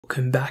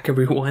Welcome back,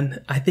 everyone.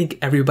 I think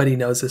everybody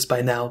knows this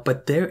by now,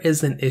 but there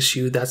is an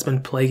issue that's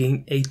been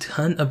plaguing a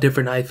ton of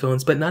different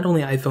iPhones, but not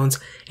only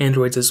iPhones,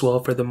 Androids as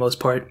well for the most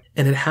part.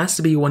 And it has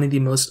to be one of the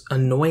most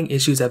annoying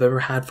issues I've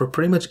ever had for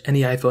pretty much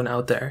any iPhone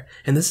out there.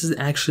 And this is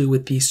actually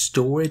with the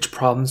storage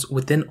problems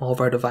within all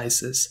of our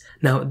devices.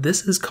 Now,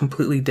 this is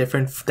completely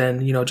different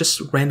than,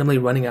 just randomly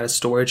running out of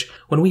storage.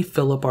 When we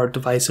fill up our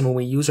device and when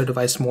we use our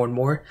device more and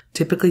more,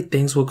 typically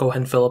things will go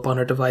ahead and fill up on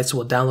our device.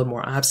 We'll download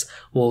more apps,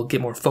 we'll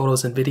get more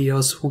photos and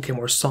videos, we'll get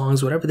more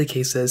songs, whatever the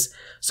case is.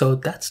 So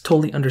that's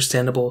totally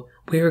understandable.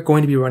 We're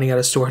going to be running out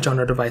of storage on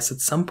our device at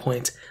some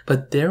point,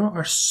 but there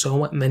are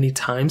so many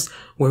times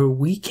where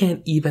we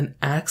can't even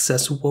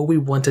access what we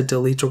want to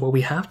delete or what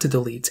we have to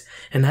delete.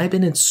 And I've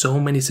been in so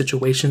many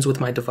situations with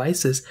my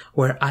devices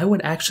where I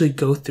would actually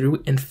go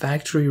through and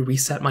factory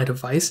reset my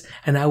device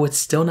and I would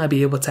still not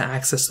be able to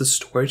access the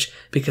storage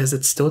because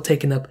it's still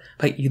taken up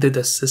by either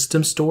the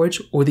system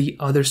storage or the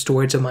other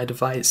storage of my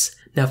device.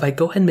 Now, if I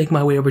go ahead and make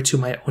my way over to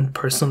my own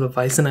personal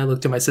device and I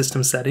look through my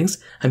system settings,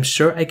 I'm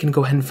sure I can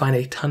go ahead and find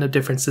a ton of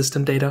different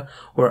system data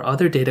or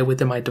other data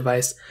within my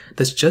device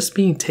that's just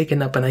being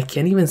taken up and I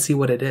can't even see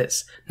what it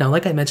is. Now,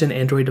 like I mentioned,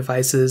 Android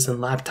devices and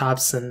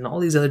laptops and all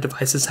these other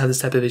devices have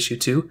this type of issue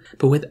too.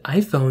 But with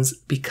iPhones,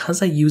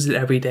 because I use it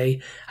every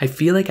day, I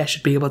feel like I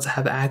should be able to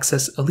have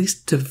access at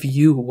least to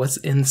view what's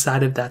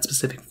inside of that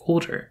specific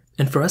folder.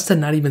 And for us to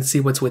not even see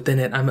what's within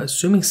it, I'm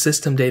assuming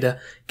system data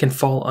can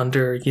fall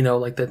under,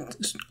 like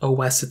the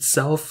OS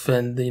itself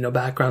and the,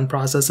 background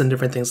process and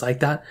different things like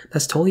that.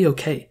 That's totally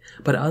okay.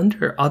 But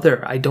under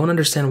other, I don't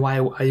understand why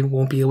I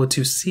won't be able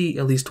to see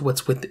at least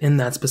what's within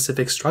that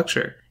specific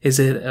structure. Is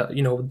it,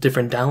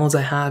 different downloads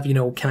I have?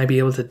 Can I be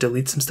able to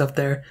delete some stuff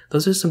there?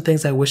 Those are some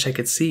things I wish I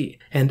could see.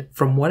 And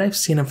from what I've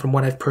seen and from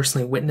what I've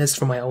personally witnessed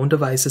from my own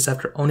devices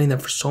after owning them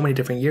for so many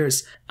different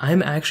years,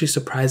 I'm actually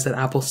surprised that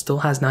Apple still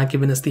has not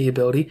given us the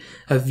ability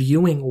of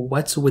viewing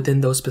what's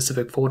within those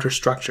specific folder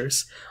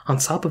structures. On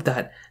top of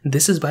that,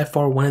 this is by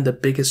far one of the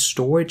biggest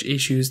storage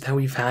issues that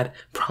we've had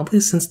probably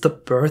since the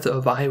birth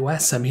of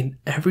iOS. I mean,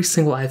 every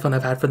single iPhone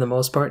I've had for the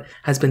most part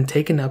has been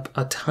taking up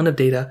a ton of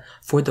data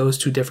for those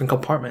two different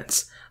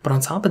compartments. But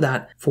on top of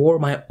that, for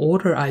my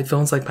older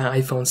iPhones like my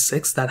iPhone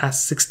 6 that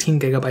has 16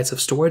 gigabytes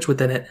of storage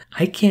within it,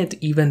 I can't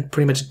even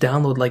pretty much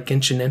download like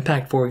Genshin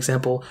Impact, for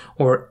example,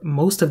 or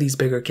most of these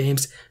bigger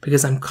games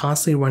because I'm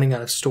constantly running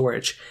out of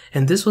storage.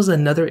 And this was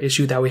another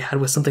issue that we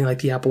had with something like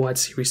the Apple Watch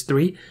Series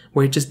 3,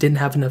 where it just didn't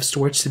have enough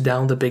storage to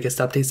download the biggest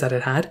updates that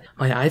it had.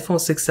 My iPhone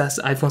 6s,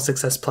 iPhone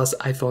 6s Plus,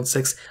 iPhone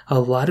 6, a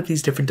lot of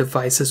these different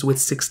devices with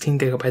 16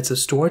 gigabytes of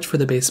storage for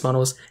the base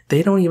models,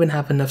 they don't even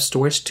have enough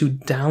storage to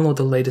download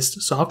the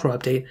latest software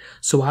update.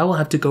 So I will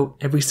have to go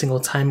every single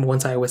time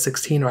once iOS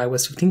 16 or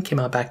iOS 15 came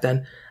out back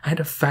then, I had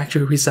to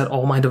factory reset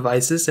all my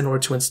devices in order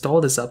to install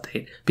this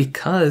update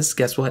because,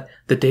 guess what,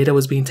 the data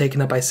was being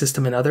taken up by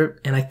system and other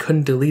and I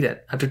couldn't delete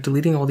it. After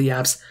deleting all the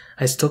apps,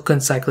 I still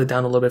couldn't cycle it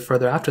down a little bit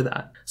further after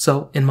that.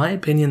 So in my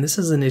opinion, this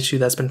is an issue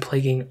that's been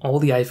plaguing all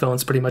the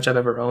iPhones pretty much I've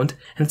ever owned,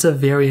 and it's a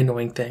very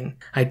annoying thing.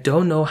 I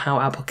don't know how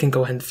Apple can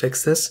go ahead and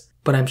fix this,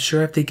 but I'm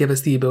sure if they give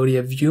us the ability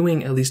of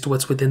viewing at least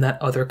what's within that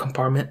other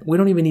compartment, we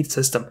don't even need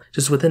system,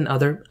 just within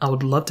other, I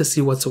would love to see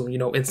what's,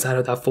 inside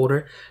of that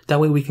folder. That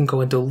way we can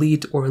go and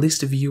delete or at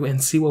least view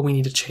and see what we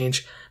need to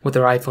change with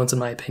our iPhones in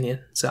my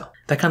opinion. So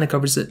that kind of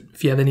covers it.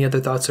 If you have any other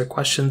thoughts or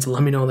questions,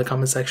 let me know in the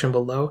comment section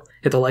below.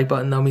 Hit the like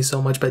button, that would mean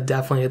so much, but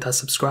definitely hit that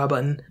subscribe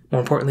button. More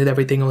importantly than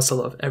everything else, I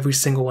love every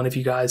single one of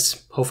you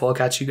guys. Hopefully I'll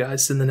catch you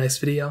guys in the next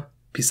video.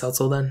 Peace out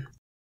till then.